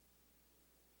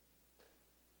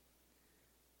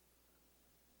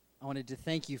I wanted to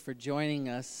thank you for joining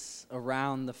us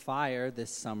around the fire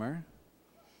this summer.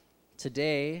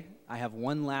 Today, I have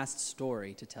one last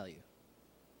story to tell you.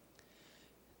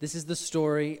 This is the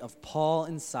story of Paul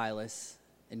and Silas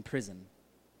in prison.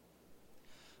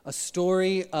 A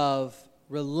story of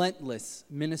relentless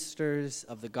ministers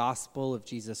of the gospel of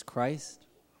Jesus Christ,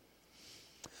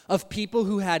 of people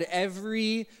who had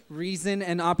every reason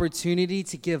and opportunity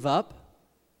to give up,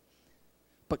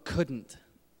 but couldn't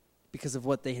because of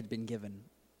what they had been given.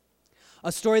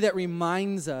 A story that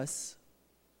reminds us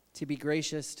to be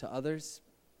gracious to others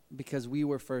because we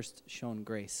were first shown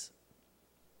grace.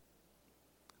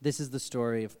 This is the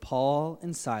story of Paul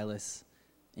and Silas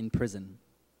in prison.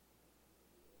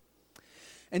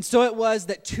 And so it was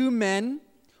that two men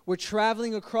were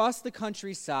traveling across the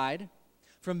countryside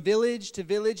from village to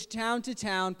village, town to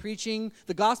town, preaching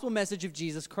the gospel message of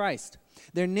Jesus Christ.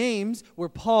 Their names were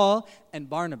Paul and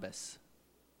Barnabas.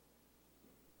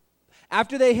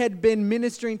 After they had been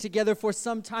ministering together for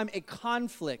some time, a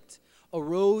conflict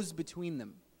arose between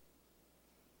them.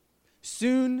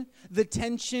 Soon, the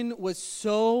tension was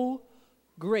so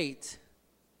great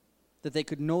that they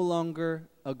could no longer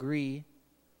agree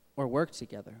or work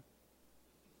together.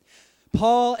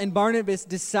 Paul and Barnabas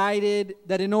decided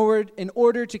that in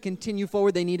order to continue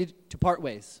forward, they needed to part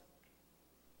ways.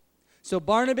 So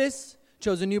Barnabas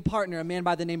chose a new partner, a man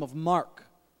by the name of Mark,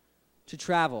 to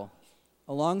travel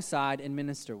alongside and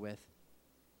minister with.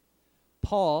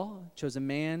 Paul chose a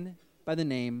man by the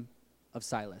name of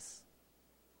Silas.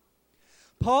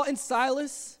 Paul and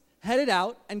Silas headed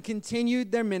out and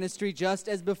continued their ministry just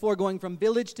as before, going from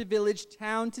village to village,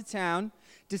 town to town,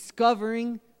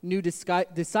 discovering new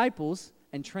disciples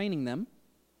and training them,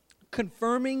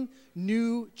 confirming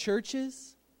new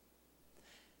churches,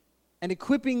 and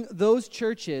equipping those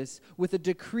churches with the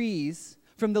decrees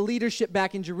from the leadership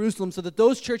back in Jerusalem so that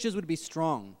those churches would be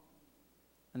strong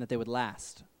and that they would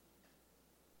last.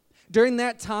 During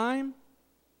that time,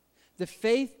 the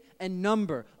faith and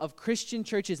number of Christian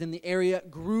churches in the area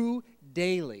grew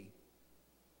daily.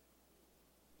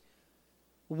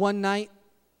 One night,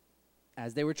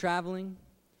 as they were traveling,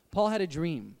 Paul had a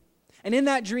dream. And in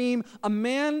that dream, a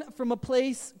man from a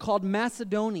place called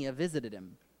Macedonia visited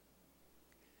him.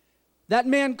 That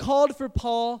man called for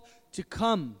Paul to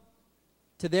come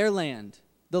to their land,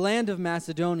 the land of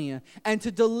Macedonia, and to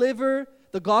deliver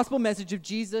the gospel message of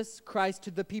Jesus Christ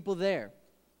to the people there.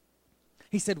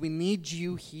 He said, "We need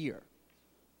you here."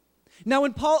 Now,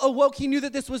 when Paul awoke, he knew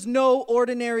that this was no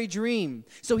ordinary dream.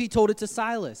 So he told it to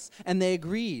Silas, and they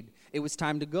agreed. It was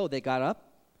time to go. They got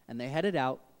up, and they headed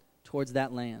out towards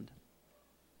that land.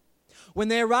 When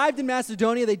they arrived in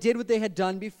Macedonia, they did what they had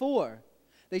done before.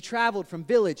 They traveled from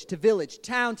village to village,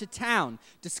 town to town,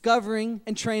 discovering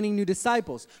and training new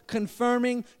disciples,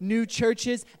 confirming new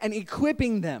churches, and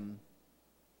equipping them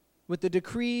with the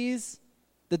decrees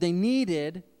that they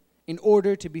needed in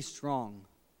order to be strong.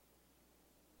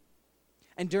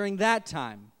 And during that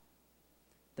time,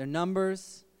 their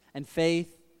numbers and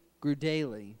faith grew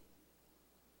daily.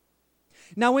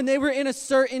 Now, when they were in a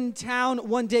certain town,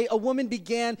 one day a woman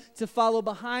began to follow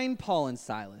behind Paul and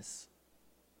Silas.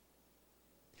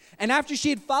 And after she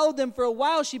had followed them for a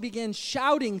while, she began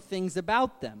shouting things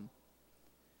about them.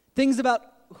 Things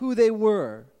about who they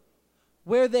were,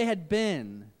 where they had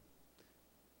been.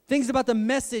 Things about the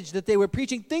message that they were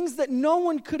preaching. Things that no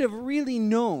one could have really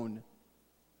known.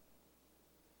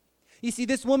 You see,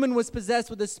 this woman was possessed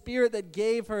with a spirit that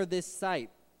gave her this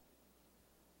sight.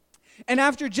 And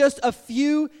after just a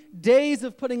few days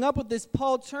of putting up with this,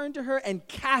 Paul turned to her and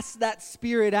cast that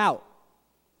spirit out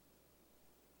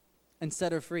and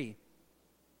set her free.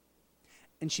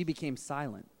 And she became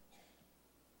silent.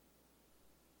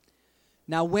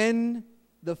 Now, when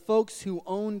the folks who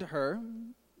owned her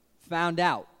found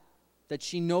out that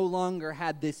she no longer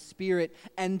had this spirit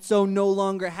and so no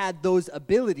longer had those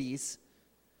abilities,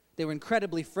 they were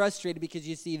incredibly frustrated because,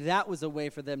 you see, that was a way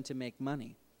for them to make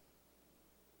money.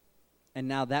 And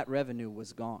now that revenue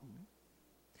was gone.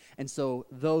 And so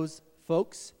those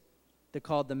folks, they're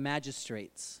called the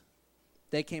magistrates.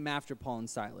 They came after Paul and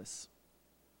Silas.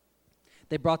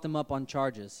 They brought them up on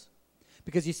charges.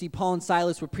 Because you see, Paul and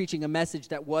Silas were preaching a message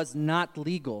that was not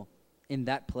legal in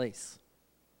that place.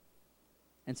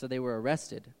 And so they were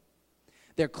arrested.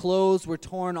 Their clothes were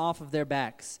torn off of their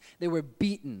backs. They were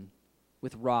beaten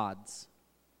with rods.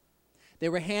 They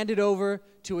were handed over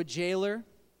to a jailer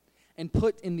and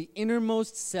put in the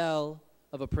innermost cell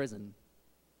of a prison.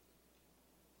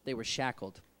 They were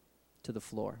shackled to the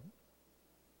floor.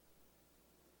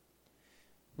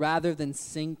 Rather than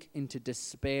sink into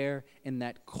despair in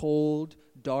that cold,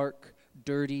 dark,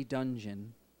 dirty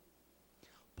dungeon,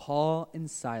 Paul and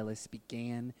Silas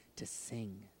began to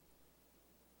sing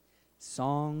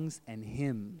songs and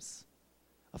hymns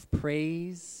of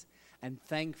praise and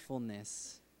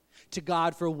thankfulness to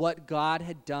God for what God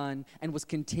had done and was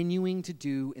continuing to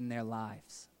do in their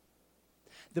lives.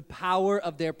 The power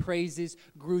of their praises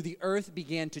grew. The earth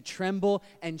began to tremble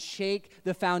and shake.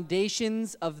 The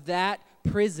foundations of that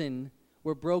prison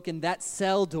were broken. That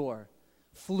cell door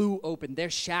flew open.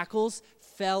 Their shackles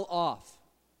fell off.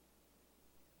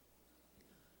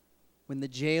 When the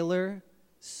jailer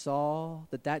saw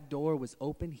that door was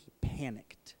open, he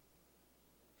panicked.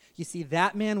 You see,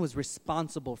 that man was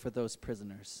responsible for those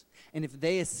prisoners. And if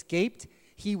they escaped,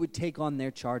 he would take on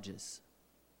their charges.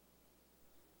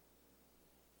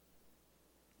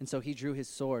 And so he drew his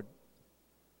sword.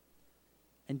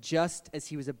 And just as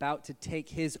he was about to take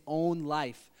his own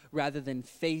life rather than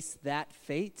face that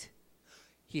fate,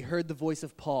 he heard the voice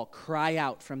of Paul cry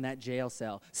out from that jail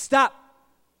cell, "Stop!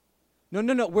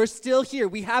 No, we're still here.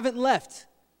 We haven't left.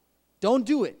 Don't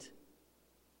do it."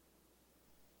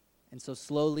 And so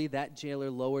slowly that jailer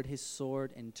lowered his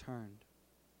sword and turned.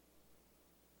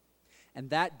 And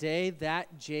that day,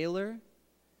 that jailer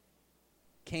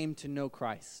came to know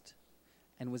Christ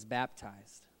and was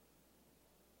baptized.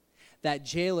 That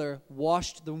jailer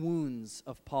washed the wounds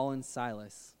of Paul and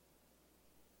Silas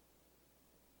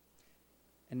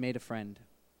and made a friend.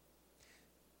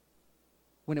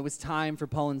 When it was time for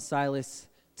Paul and Silas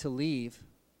to leave,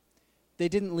 they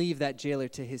didn't leave that jailer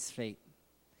to his fate.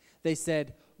 They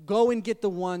said, "Go and get the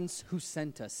ones who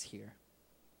sent us here.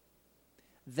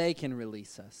 They can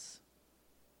release us."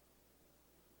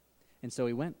 And so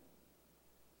he went.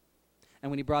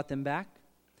 And when he brought them back,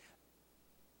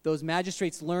 those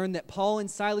magistrates learned that Paul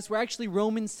and Silas were actually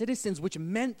Roman citizens, which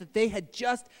meant that they had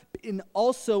just been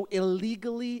also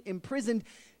illegally imprisoned.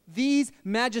 These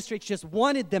magistrates just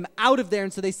wanted them out of there,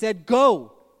 and so they said,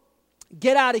 "Go,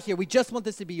 get out of here. We just want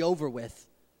this to be over with."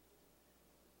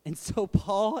 And so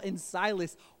Paul and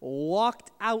Silas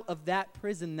walked out of that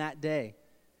prison that day.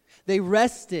 They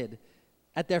rested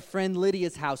at their friend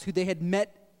Lydia's house, who they had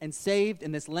met and saved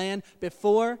in this land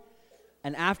before.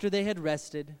 And after they had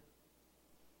rested,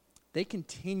 they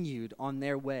continued on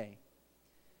their way,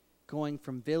 going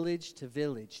from village to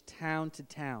village, town to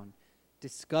town,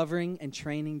 discovering and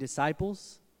training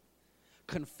disciples,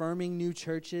 confirming new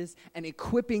churches, and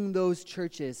equipping those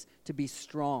churches to be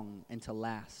strong and to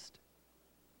last.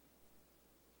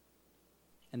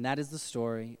 And that is the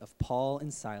story of Paul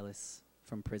and Silas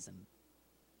from prison.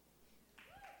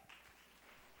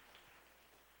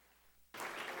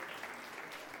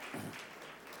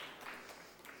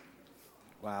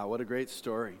 Wow, what a great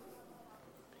story.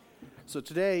 So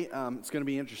today, it's going to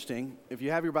be interesting. If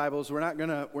you have your Bibles, we're not going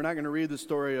to read the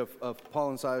story of Paul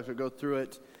and Silas or go through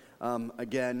it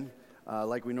again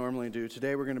like we normally do.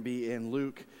 Today we're going to be in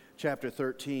Luke chapter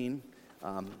 13.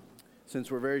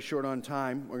 Since we're very short on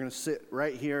time, we're going to sit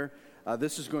right here.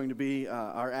 This is going to be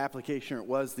our application, or it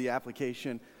was the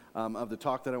application of the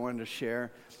talk that I wanted to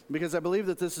share, because I believe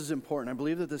that this is important. I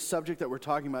believe that the subject that we're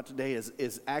talking about today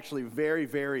is actually very,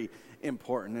 very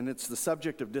important, and it's the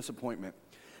subject of disappointment,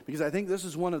 because I think this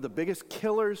is one of the biggest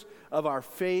killers of our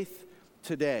faith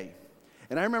today.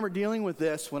 And I remember dealing with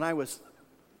this when I was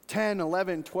 10,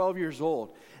 11, 12 years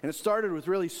old, and it started with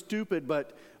really stupid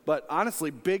but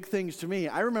honestly big things to me.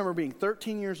 I remember being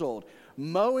 13 years old,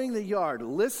 mowing the yard,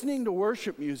 listening to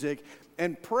worship music,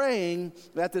 and praying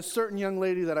that this certain young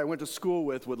lady that I went to school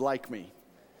with would like me.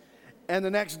 And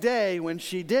the next day, when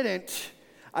she didn't,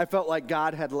 I felt like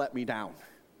God had let me down.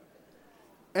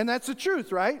 And that's the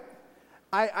truth, right?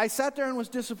 I sat there and was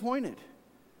disappointed.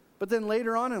 But then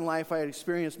later on in life, I had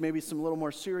experienced maybe some little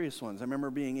more serious ones. I remember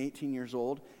being 18 years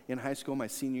old in high school, my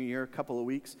senior year, a couple of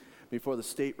weeks before the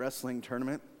state wrestling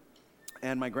tournament,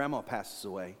 and my grandma passes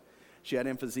away. She had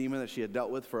emphysema that she had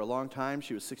dealt with for a long time.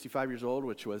 She was 65 years old,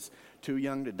 which was too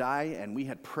young to die, and we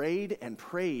had prayed and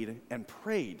prayed and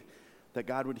prayed that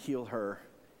God would heal her,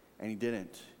 and he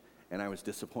didn't, and I was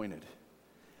disappointed.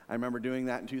 I remember doing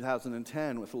that in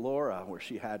 2010 with Laura, where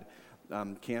she had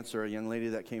cancer, a young lady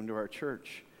that came to our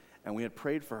church, and we had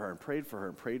prayed for her and prayed for her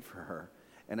and prayed for her,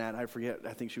 and I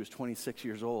think she was 26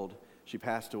 years old. She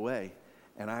passed away,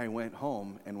 and I went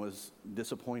home and was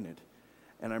disappointed.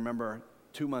 And I remember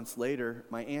 2 months later,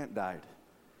 my aunt died.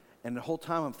 And the whole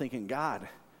time I'm thinking, God,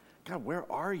 where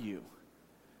are you?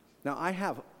 Now, I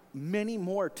have many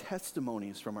more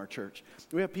testimonies from our church.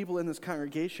 We have people in this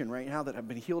congregation right now that have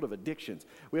been healed of addictions.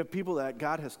 We have people that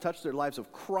God has touched their lives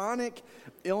of chronic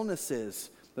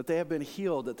illnesses, that they have been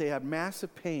healed, that they have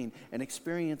massive pain and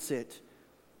experience it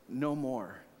no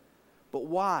more. But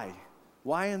why?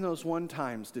 Why in those one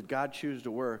times did God choose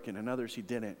to work and in others he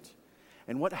didn't?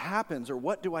 And what happens, or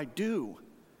what do I do?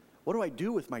 What do I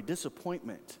do with my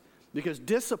disappointment? Because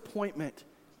disappointment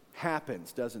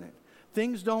happens, doesn't it?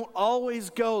 Things don't always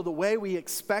go the way we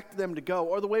expect them to go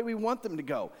or the way we want them to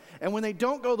go. And when they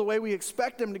don't go the way we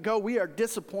expect them to go, we are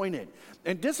disappointed.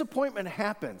 And disappointment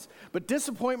happens. But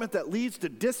disappointment that leads to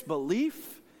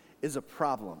disbelief is a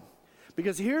problem.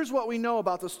 Because here's what we know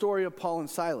about the story of Paul and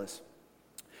Silas.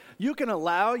 You can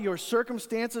allow your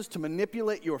circumstances to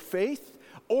manipulate your faith,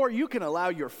 or you can allow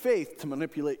your faith to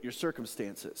manipulate your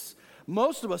circumstances.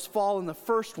 Most of us fall in the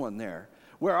first one there,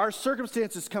 where our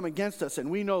circumstances come against us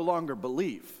and we no longer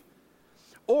believe.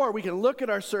 Or we can look at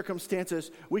our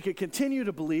circumstances, we could continue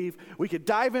to believe, we could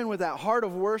dive in with that heart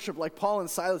of worship like Paul and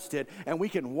Silas did, and we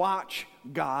can watch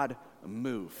God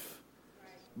move.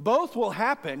 Both will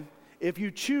happen if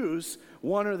you choose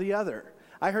one or the other.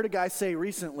 I heard a guy say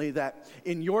recently that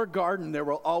in your garden there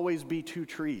will always be two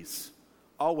trees.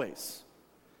 Always.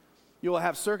 You will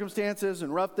have circumstances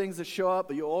and rough things that show up,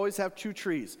 but you'll always have two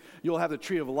trees. You'll have the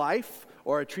tree of life,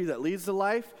 or a tree that leads to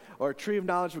life, or a tree of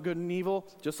knowledge of good and evil,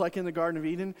 just like in the Garden of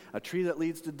Eden, a tree that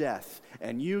leads to death.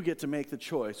 And you get to make the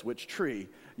choice which tree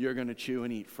you're going to chew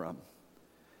and eat from.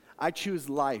 I choose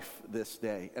life this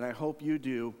day, and I hope you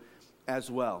do as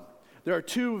well. There are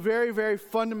two very, very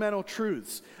fundamental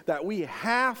truths that we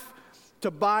have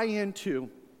to buy into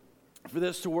for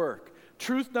this to work.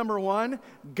 Truth number one,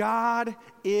 God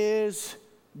is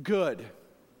good.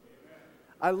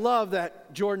 I love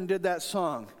that Jordan did that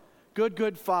song. Good,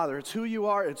 good Father. It's who you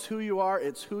are, it's who you are,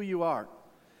 it's who you are.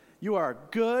 You are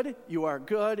good, you are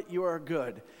good, you are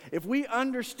good. If we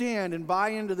understand and buy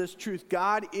into this truth,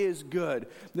 God is good,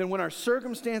 then when our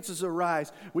circumstances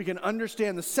arise, we can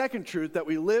understand the second truth, that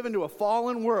we live into a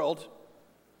fallen world,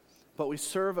 but we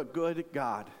serve a good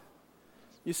God.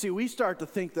 You see, we start to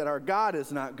think that our God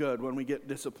is not good when we get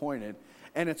disappointed,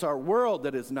 and it's our world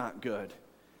that is not good,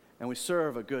 and we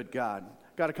serve a good God.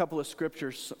 Got a couple of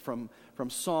scriptures from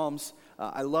Psalms.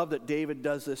 I love that David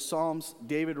does this. Psalms,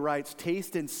 David writes,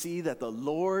 "Taste and see that the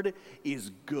Lord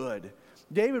is good."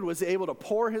 David was able to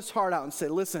pour his heart out and say,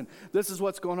 listen, this is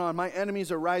what's going on. My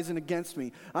enemies are rising against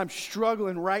me. I'm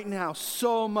struggling right now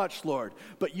so much, Lord,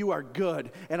 but you are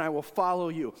good, and I will follow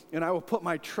you, and I will put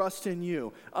my trust in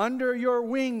you. Under your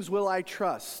wings will I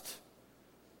trust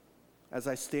as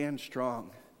I stand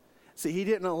strong. See, he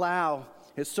didn't allow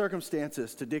his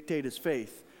circumstances to dictate his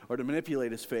faith or to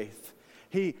manipulate his faith.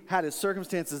 He had his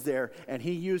circumstances there, and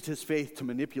he used his faith to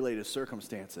manipulate his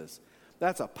circumstances.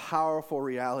 That's a powerful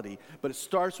reality, but it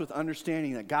starts with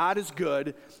understanding that God is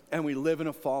good and we live in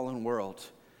a fallen world.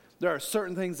 There are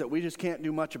certain things that we just can't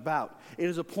do much about. It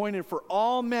is appointed for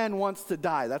all men once to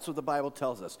die. That's what the Bible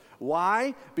tells us.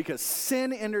 Why? Because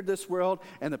sin entered this world,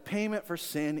 and the payment for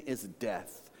sin is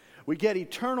death. We get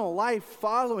eternal life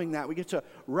following that. We get to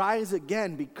rise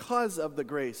again because of the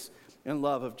grace and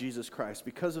love of Jesus Christ,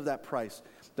 because of that price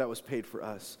that was paid for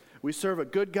us. We serve a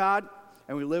good God,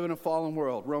 and we live in a fallen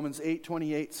world. Romans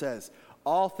 8:28 says,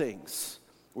 all things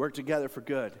work together for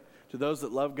good to those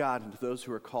that love God and to those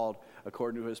who are called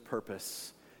according to his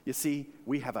purpose. You see,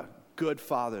 we have a good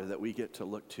Father that we get to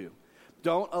look to.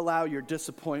 Don't allow your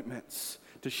disappointments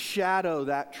to shadow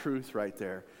that truth right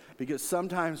there, because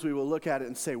sometimes we will look at it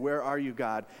and say, where are you,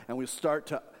 God? And we start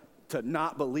to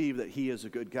not believe that he is a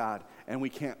good God, and we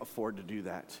can't afford to do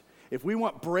that. If we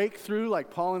want breakthrough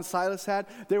like Paul and Silas had,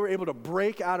 they were able to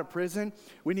break out of prison.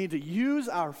 We need to use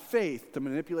our faith to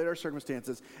manipulate our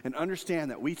circumstances and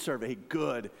understand that we serve a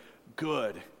good,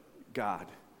 good God.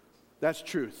 That's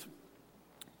truth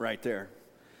right there.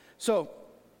 So,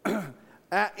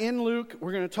 in Luke,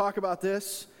 we're going to talk about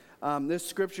this. This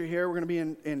scripture here, we're going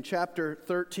to be in chapter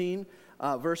 13,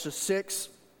 verses 6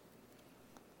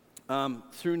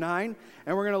 through 9.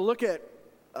 And we're going to look at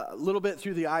a little bit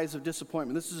through the eyes of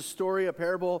disappointment. This is a story, a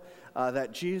parable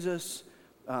that Jesus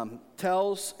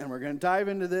tells, and we're going to dive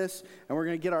into this, and we're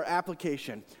going to get our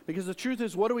application. Because the truth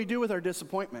is, what do we do with our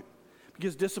disappointment?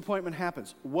 Because disappointment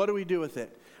happens. What do we do with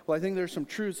it? Well, I think there's some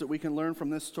truths that we can learn from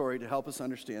this story to help us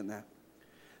understand that.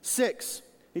 6,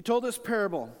 he told this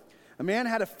parable. A man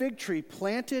had a fig tree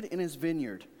planted in his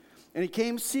vineyard, and he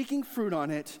came seeking fruit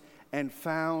on it and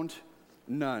found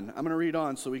none. I'm going to read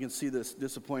on so we can see this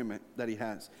disappointment that he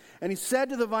has. And he said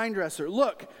to the vine dresser,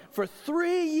 look, for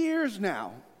 3 years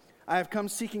now I have come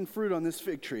seeking fruit on this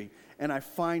fig tree, and I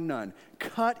find none.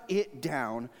 Cut it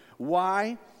down.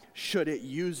 Why should it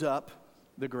use up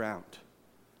the ground?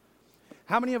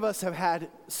 How many of us have had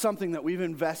something that we've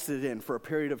invested in for a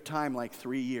period of time like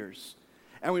 3 years,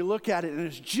 and we look at it and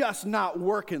it's just not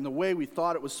working the way we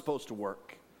thought it was supposed to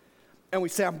work, and we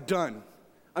say, I'm done.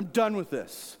 I'm done with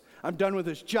this. I'm done with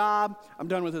this job. I'm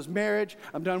done with this marriage.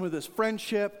 I'm done with this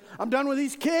friendship. I'm done with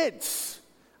these kids.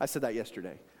 I said that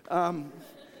yesterday.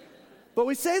 But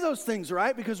we say those things,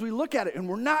 right? Because we look at it and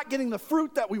we're not getting the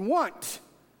fruit that we want.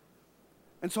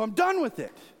 And so I'm done with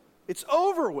it. It's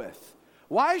over with.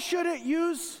 Why should it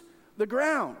use the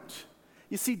ground?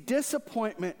 You see,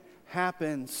 disappointment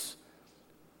happens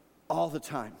all the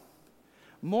time.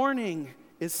 Mourning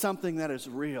is something that is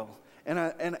real. And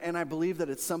I believe that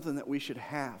it's something that we should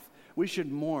have. We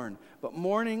should mourn. But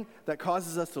mourning that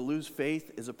causes us to lose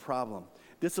faith is a problem.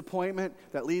 Disappointment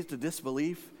that leads to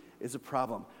disbelief is a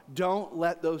problem. Don't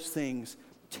let those things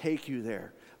take you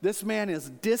there. This man is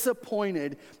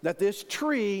disappointed that this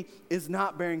tree is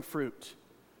not bearing fruit.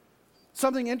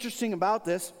 Something interesting about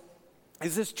this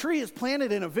is this tree is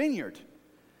planted in a vineyard.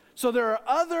 So there are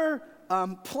other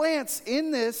plants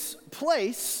in this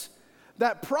place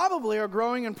that probably are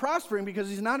growing and prospering because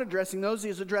he's not addressing those.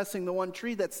 He's addressing the one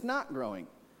tree that's not growing.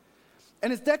 And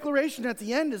his declaration at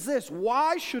the end is this: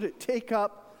 why should it take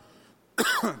up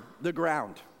the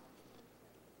ground?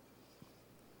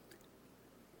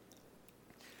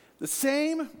 The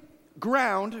same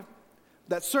ground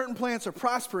that certain plants are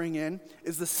prospering in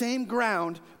is the same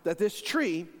ground that this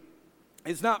tree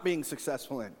is not being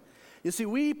successful in. You see,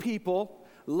 we people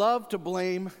love to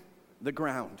blame the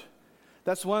ground.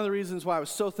 That's one of the reasons why I was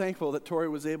so thankful that Tori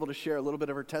was able to share a little bit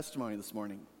of her testimony this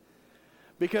morning.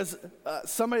 Because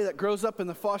somebody that grows up in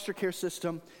the foster care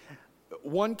system,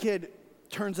 one kid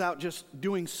turns out just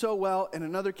doing so well and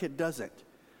another kid doesn't.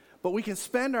 But we can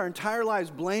spend our entire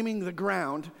lives blaming the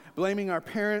ground, blaming our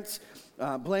parents,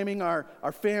 blaming our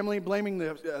family, blaming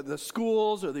the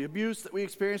schools or the abuse that we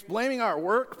experience, blaming our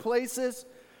workplaces.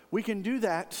 We can do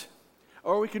that,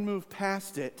 or we can move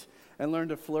past it and learn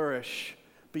to flourish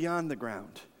beyond the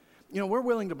ground. You know, we're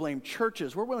willing to blame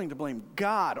churches. We're willing to blame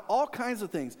God, all kinds of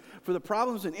things for the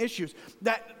problems and issues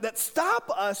that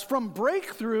stop us from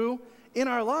breakthrough in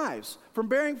our lives, from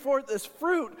bearing forth this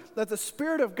fruit that the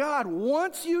Spirit of God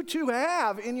wants you to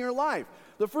have in your life.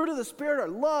 The fruit of the Spirit are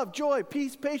love, joy,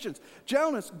 peace, patience,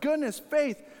 gentleness, goodness,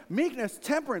 faith, meekness,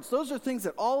 temperance. Those are things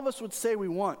that all of us would say we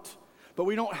want, but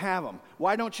we don't have them.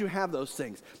 Why don't you have those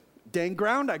things? Dang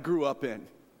ground I grew up in.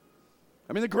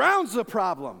 I mean, the ground's the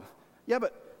problem. Yeah,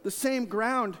 but the same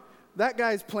ground, that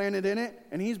guy's planted in it,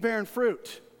 and he's bearing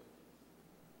fruit.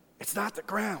 It's not the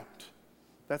ground.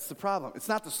 That's the problem. It's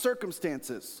not the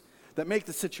circumstances that make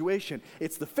the situation.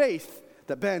 It's the faith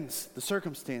that bends the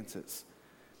circumstances.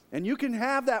 And you can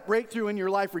have that breakthrough in your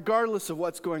life regardless of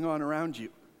what's going on around you.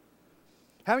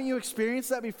 Haven't you experienced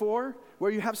that before? Where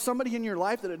you have somebody in your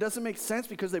life that it doesn't make sense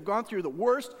because they've gone through the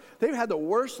worst, they've had the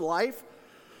worst life,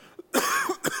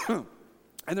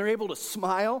 and they're able to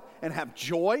smile and have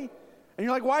joy. And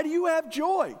you're like, why do you have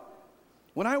joy?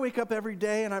 When I wake up every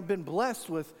day and I've been blessed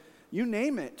with, you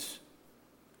name it,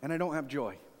 and I don't have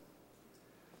joy.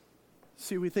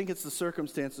 See, we think it's the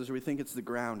circumstances or we think it's the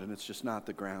ground, and it's just not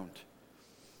the ground.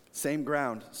 Same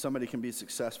ground somebody can be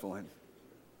successful in.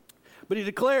 But he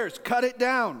declares, cut it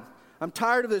down. I'm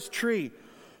tired of this tree,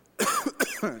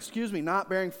 not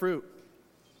bearing fruit.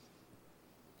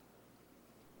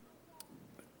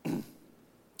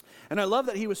 And I love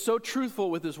that he was so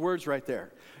truthful with his words right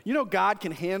there. You know, God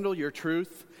can handle your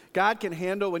truth. God can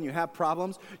handle when you have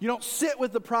problems. You don't sit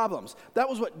with the problems. That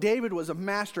was what David was a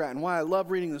master at and why I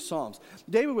love reading the Psalms.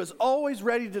 David was always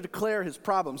ready to declare his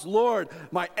problems. Lord,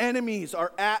 my enemies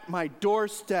are at my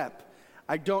doorstep.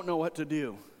 I don't know what to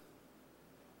do.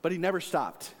 But he never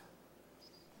stopped.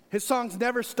 His songs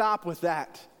never stop with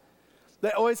that.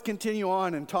 They always continue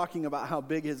on and talking about how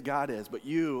big his God is. But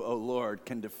you, O Lord,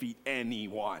 can defeat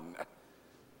anyone.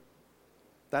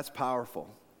 That's powerful.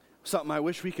 Something I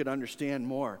wish we could understand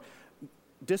more.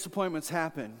 Disappointments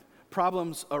happen.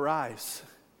 Problems arise.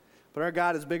 But our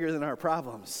God is bigger than our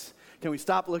problems. Can we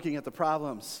stop looking at the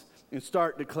problems and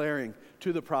start declaring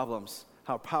to the problems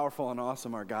how powerful and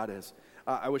awesome our God is?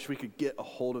 I wish we could get a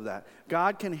hold of that.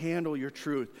 God can handle your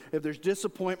truth. If there's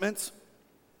disappointments,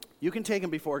 you can take them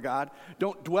before God.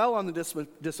 Don't dwell on the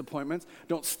disappointments.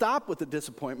 Don't stop with the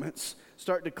disappointments.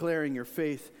 Start declaring your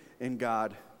faith in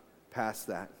God past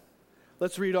that.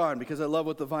 Let's read on because I love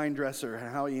what the vine dresser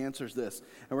and how he answers this.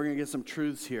 And we're going to get some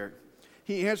truths here.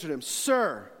 He answered him,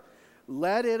 Sir,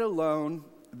 let it alone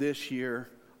this year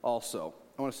also.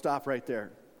 I want to stop right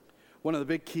there. One of the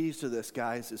big keys to this,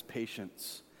 guys, is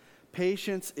patience.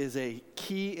 Patience is a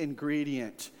key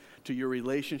ingredient to your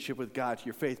relationship with God, to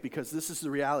your faith, because this is the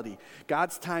reality.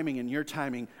 God's timing and your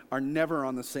timing are never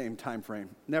on the same time frame,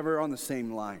 never on the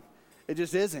same line. It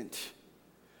just isn't.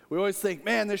 We always think,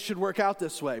 man, this should work out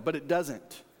this way, but it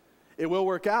doesn't. It will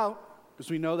work out. because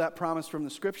we know that promise from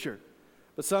the Scripture.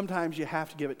 But sometimes you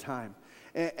have to give it time.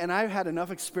 And I've had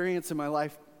enough experience in my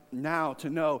life now to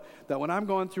know that when I'm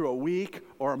going through a week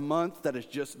or a month that is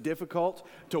just difficult,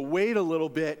 to wait a little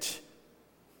bit,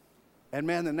 and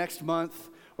man, the next month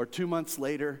or 2 months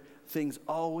later, things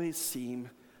always seem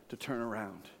to turn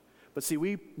around. But see,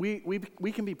 we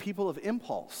can be people of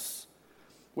impulse,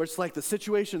 where it's like the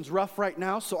situation's rough right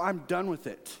now, so I'm done with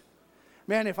it.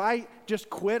 Man, if I just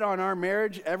quit on our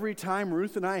marriage every time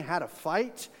Ruth and I had a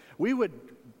fight, we would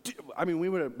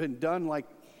have been done like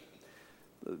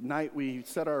the night we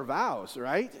said our vows,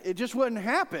 right? It just wouldn't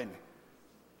happen.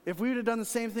 If we would have done the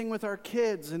same thing with our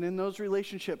kids and in those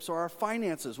relationships or our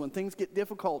finances, when things get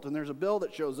difficult and there's a bill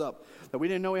that shows up that we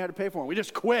didn't know we had to pay for, and we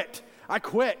just quit. I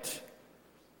quit.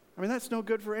 I mean, that's no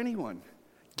good for anyone.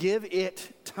 Give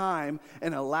it time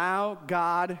and allow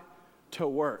God to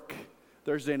work.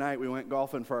 Thursday night, we went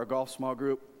golfing for our golf small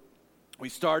group. We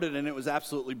started, and it was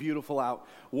absolutely beautiful out.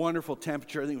 Wonderful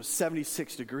temperature. I think it was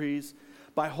 76 degrees.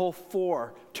 By hole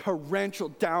 4, torrential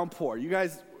downpour. You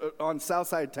guys on the south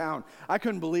side of town, I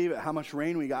couldn't believe it, how much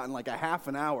rain we got in like a half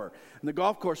an hour. And the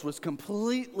golf course was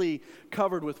completely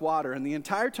covered with water. And the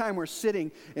entire time we're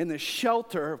sitting in the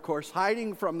shelter, of course,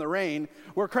 hiding from the rain,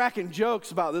 we're cracking jokes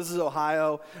about this is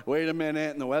Ohio, wait a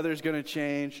minute, and the weather's going to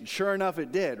change. And sure enough,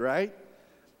 it did, right?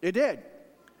 It did.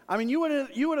 I mean, you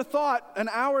would have thought an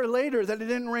hour later that it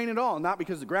didn't rain at all, not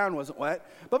because the ground wasn't wet,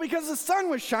 but because the sun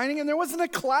was shining and there wasn't a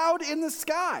cloud in the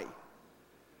sky.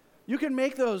 You can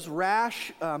make those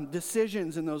rash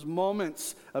decisions in those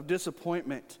moments of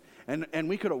disappointment, and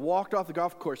we could have walked off the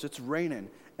golf course, it's raining,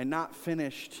 and not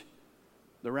finished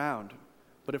the round.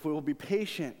 But if we will be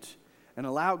patient and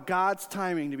allow God's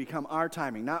timing to become our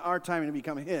timing, not our timing to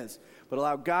become His, but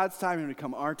allow God's timing to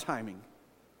become our timing,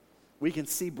 we can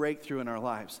see breakthrough in our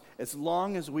lives as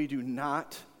long as we do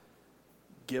not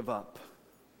give up.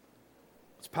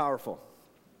 It's powerful.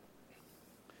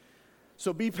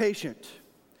 So be patient.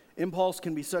 Impulse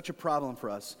can be such a problem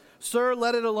for us. Sir,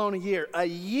 let it alone a year. A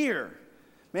year.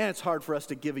 Man, it's hard for us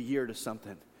to give a year to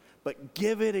something. But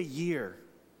give it a year.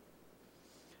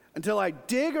 Until I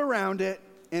dig around it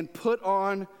and put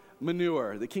on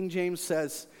manure. The King James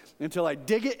says, until I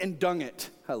dig it and dung it.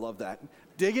 I love that.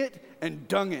 Dig it and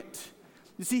dung it.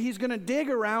 You see, he's going to dig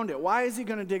around it. Why is he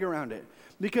going to dig around it?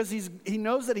 Because he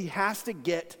knows that he has to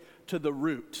get to the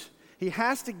root. He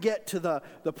has to get to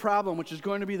the problem, which is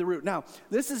going to be the root. Now,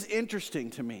 this is interesting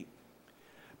to me.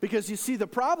 Because you see, the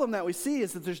problem that we see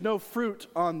is that there's no fruit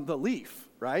on the leaf,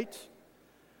 right?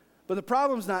 But the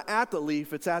problem's not at the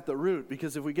leaf, it's at the root.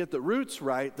 Because if we get the roots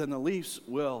right, then the leaves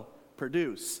will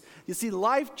produce. You see,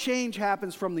 life change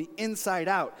happens from the inside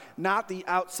out, not the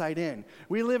outside in.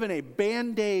 We live in a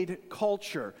Band-Aid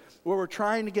culture where we're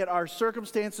trying to get our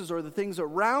circumstances or the things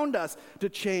around us to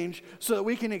change so that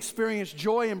we can experience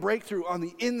joy and breakthrough on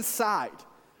the inside.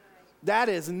 That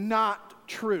is not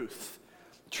truth.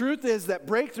 Truth is that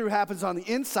breakthrough happens on the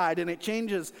inside and it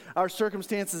changes our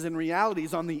circumstances and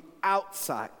realities on the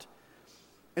outside.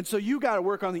 And so you got to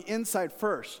work on the inside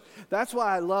first. That's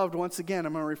why I loved, once again,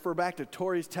 I'm going to refer back to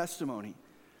Tori's testimony.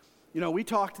 You know, we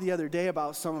talked the other day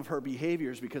about some of her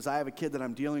behaviors because I have a kid that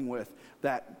I'm dealing with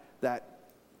that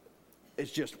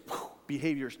is just,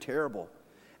 behavior's terrible.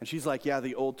 And she's like, yeah,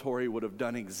 the old Tori would have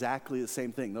done exactly the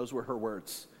same thing. Those were her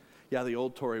words. Yeah, the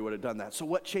old Tori would have done that. So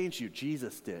what changed you?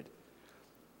 Jesus did.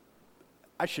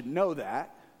 I should know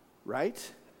that,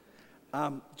 right?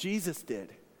 Jesus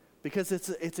did. Because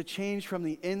it's a change from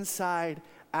the inside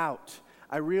out.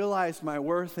 I realized my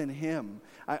worth in Him.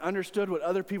 I understood what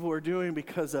other people were doing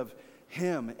because of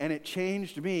Him. And it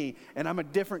changed me. And I'm a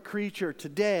different creature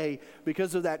today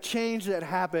because of that change that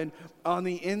happened on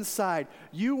the inside.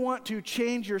 You want to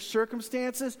change your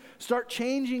circumstances? Start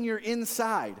changing your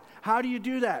inside. How do you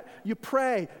do that? You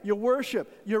pray, you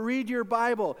worship, you read your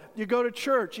Bible, you go to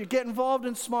church, you get involved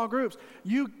in small groups.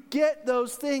 You get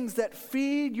those things that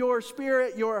feed your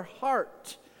spirit, your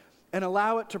heart, and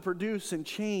allow it to produce and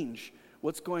change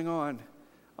what's going on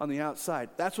the outside.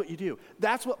 That's what you do.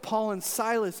 That's what Paul and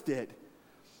Silas did.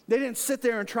 They didn't sit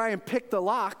there and try and pick the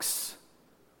locks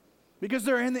because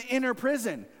they're in the inner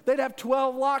prison. They'd have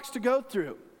 12 locks to go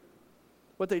through.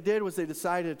 What they did was they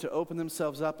decided to open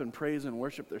themselves up and praise and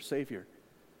worship their Savior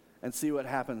and see what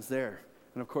happens there.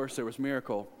 And of course, there was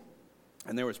miracle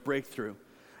and there was breakthrough.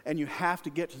 And you have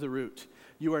to get to the root.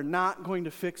 You are not going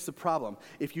to fix the problem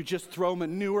if you just throw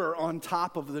manure on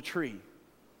top of the tree.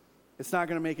 It's not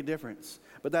going to make a difference.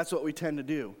 But that's what we tend to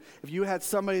do. If you had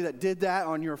somebody that did that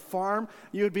on your farm,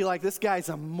 you would be like, this guy's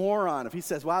a moron. If he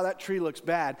says, wow, that tree looks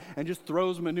bad, and just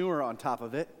throws manure on top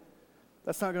of it,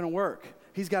 that's not going to work.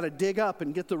 He's got to dig up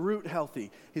and get the root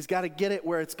healthy. He's got to get it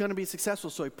where it's going to be successful.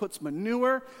 So he puts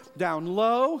manure down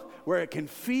low where it can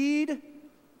feed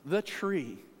the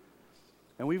tree.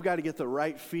 And we've got to get the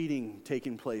right feeding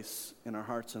taking place in our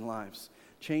hearts and lives.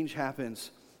 Change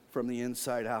happens from the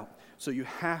inside out. So you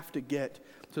have to get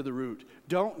to the root.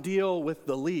 Don't deal with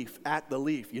the leaf at the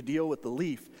leaf. You deal with the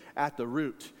leaf at the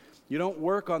root. You don't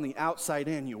work on the outside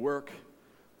in. You work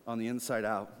on the inside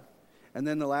out. And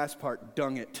then the last part,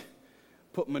 dung it.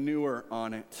 Put manure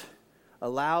on it.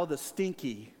 Allow the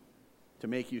stinky to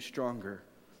make you stronger.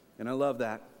 And I love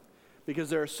that because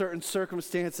there are certain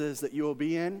circumstances that you will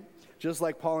be in, just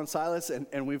like Paul and Silas,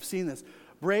 and we've seen this.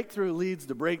 Breakthrough leads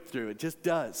to breakthrough. It just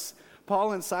does.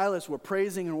 Paul and Silas were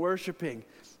praising and worshiping.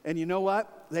 And you know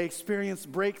what? They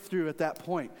experienced breakthrough at that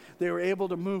point. They were able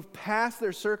to move past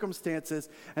their circumstances,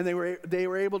 and they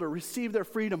were able to receive their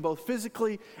freedom both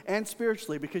physically and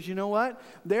spiritually. Because you know what?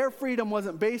 Their freedom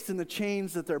wasn't based in the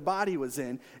chains that their body was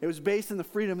in. It was based in the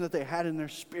freedom that they had in their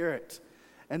spirit.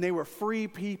 And they were free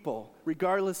people,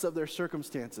 regardless of their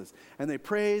circumstances. And they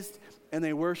praised and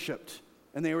they worshiped,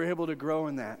 and they were able to grow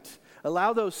in that.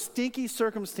 Allow those stinky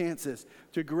circumstances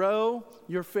to grow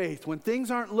your faith. When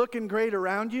things aren't looking great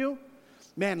around you,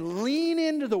 man, lean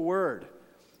into the Word.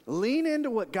 Lean into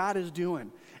what God is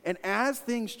doing. And as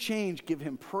things change, give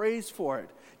Him praise for it.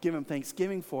 Give Him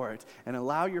thanksgiving for it. And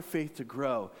allow your faith to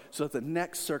grow so that the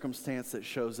next circumstance that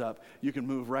shows up, you can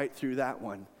move right through that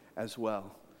one as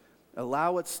well.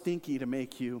 Allow what's stinky to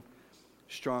make you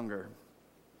stronger.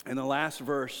 And the last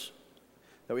verse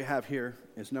that we have here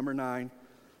is number 9.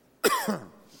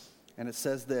 And it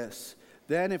says this,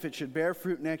 then if it should bear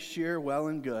fruit next year, well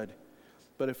and good.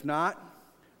 But if not,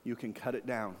 you can cut it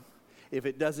down. If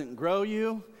it doesn't grow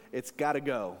you, it's got to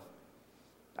go.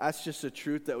 That's just a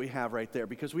truth that we have right there,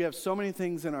 because we have so many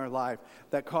things in our life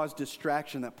that cause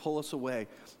distraction, that pull us away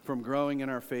from growing in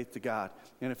our faith to God.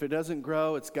 And if it doesn't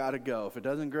grow, it's got to go. If it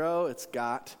doesn't grow, it's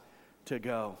got to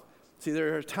go. See,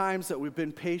 there are times that we've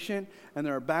been patient, and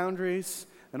there are boundaries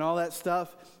and all that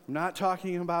stuff. I'm not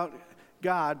talking about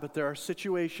God, but there are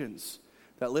situations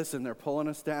that, listen, they're pulling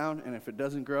us down, and if it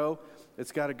doesn't grow,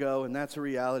 it's got to go, and that's a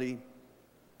reality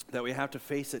that we have to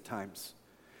face at times.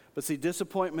 But see,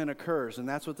 disappointment occurs, and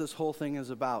that's what this whole thing is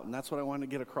about, and that's what I want to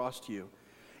get across to you.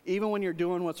 Even when you're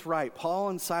doing what's right, Paul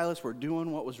and Silas were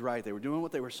doing what was right. They were doing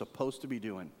what they were supposed to be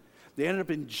doing. They ended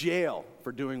up in jail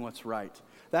for doing what's right.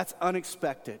 That's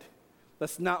unexpected.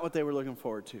 That's not what they were looking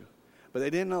forward to. But they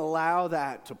didn't allow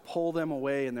that to pull them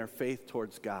away in their faith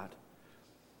towards God.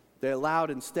 They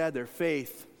allowed instead their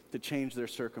faith to change their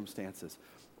circumstances.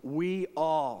 We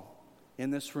all in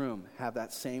this room have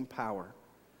that same power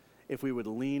if we would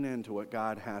lean into what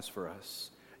God has for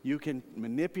us. You can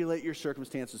manipulate your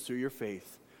circumstances through your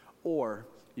faith, or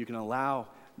you can allow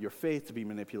your faith to be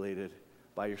manipulated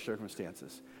by your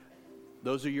circumstances.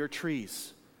 Those are your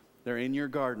trees. They're in your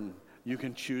garden. You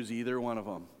can choose either one of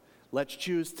them. Let's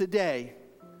choose today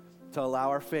to allow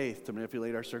our faith to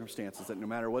manipulate our circumstances, that no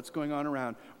matter what's going on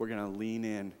around, we're going to lean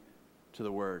in to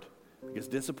the Word. Because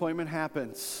disappointment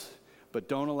happens, but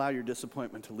don't allow your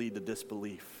disappointment to lead to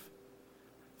disbelief.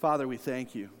 Father, we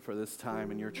thank you for this time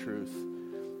and your truth.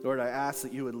 Lord, I ask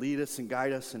that you would lead us and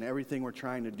guide us in everything we're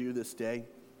trying to do this day.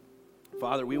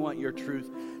 Father, we want your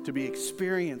truth to be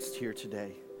experienced here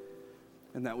today,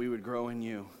 and that we would grow in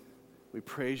you. We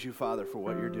praise you, Father, for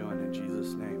what you're doing in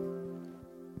Jesus' name.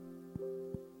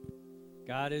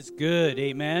 God is good,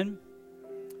 amen.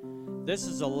 This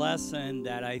is a lesson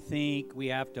that I think we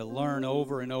have to learn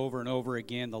over and over and over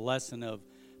again, the lesson of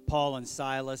Paul and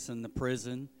Silas in the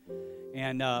prison.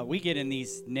 And we get in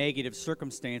these negative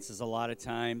circumstances a lot of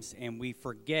times, and we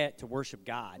forget to worship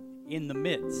God in the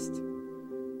midst.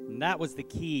 And that was the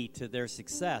key to their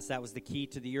success. That was the key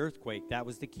to the earthquake. That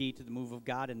was the key to the move of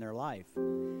God in their life.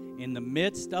 In the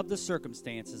midst of the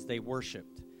circumstances, they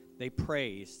worshiped. They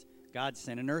praised. God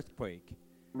sent an earthquake.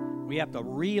 We have to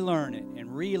relearn it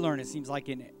and relearn it. It seems like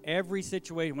in every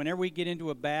situation, whenever we get into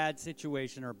a bad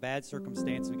situation or a bad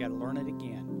circumstance, we got to learn it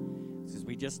again, because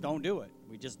we just don't do it.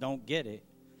 We just don't get it.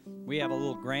 We have a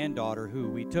little granddaughter who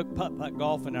we took putt-putt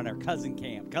golfing on our cousin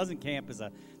camp. Cousin camp is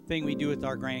a thing we do with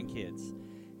our grandkids.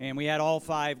 And we had all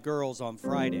 5 girls on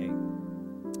Friday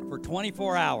for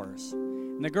 24 hours.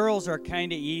 And the girls are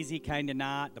kind of easy, kind of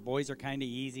not. The boys are kind of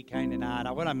easy, kind of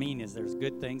not. What I mean is there's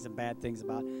good things and bad things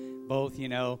about both, you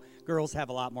know. Girls have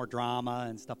a lot more drama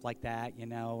and stuff like that, you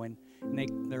know, and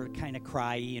they're kind of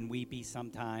cryy and weepy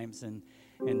sometimes. And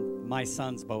my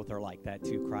sons both are like that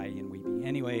too, cryy and weepy.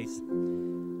 Anyways,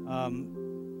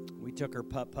 we took her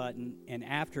putt-putting, and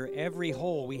after every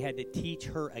hole, we had to teach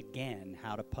her again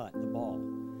how to putt the ball.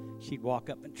 she'd walk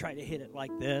up and try to hit it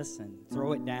like this and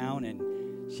throw it down,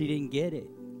 and she didn't get it.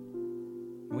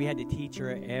 We had to teach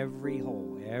her every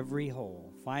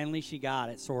hole. Finally, she got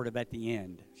it sort of at the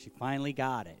end. She finally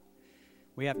got it.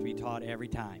 We have to be taught every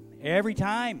time. Every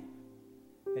time.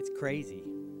 It's crazy.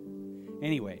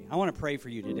 Anyway, I want to pray for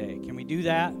you today. Can we do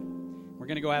that? We're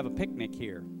going to go have a picnic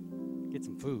here. Get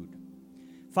some food.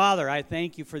 Father, I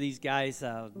thank you for these guys.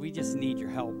 We just need your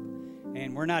help.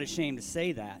 And we're not ashamed to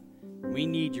say that. We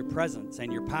need your presence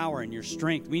and your power and your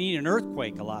strength. We need an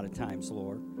earthquake a lot of times,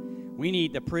 Lord. We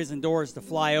need the prison doors to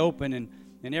fly open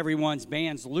and everyone's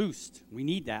bands loosed. We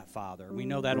need that, Father. We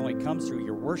know that only comes through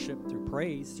your worship, through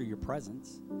praise, through your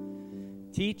presence.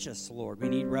 Teach us, Lord. We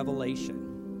need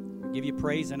revelation. We give you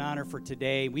praise and honor for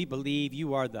today. We believe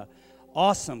you are the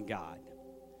awesome God.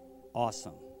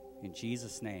 Awesome. In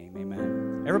Jesus' name,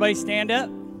 amen. Everybody stand up.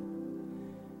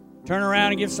 Turn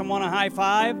around and give someone a high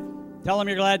five. Tell them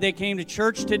you're glad they came to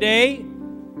church today.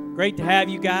 Great to have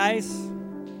you guys.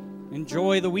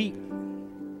 Enjoy the week.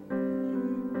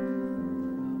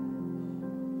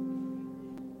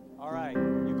 All right.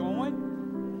 You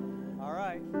going? All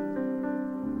right.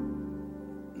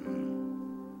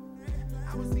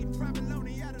 I was eating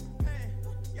provolone out of the pan.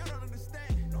 Y'all don't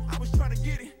understand. I was trying to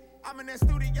get it. I'm in that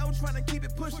studio trying to keep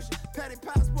it pushing. Patty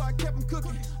pies, boy, I kept them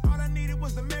cooking. All I needed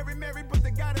was a Mary, but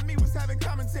the God in me was having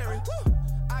commentary.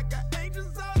 I got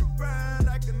angels all around,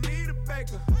 I can need a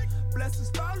baker. Blessings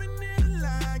falling in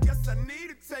line, guess I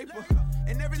need a taper.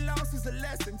 And every loss is a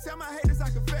lesson. Tell my haters I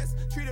confess. Treat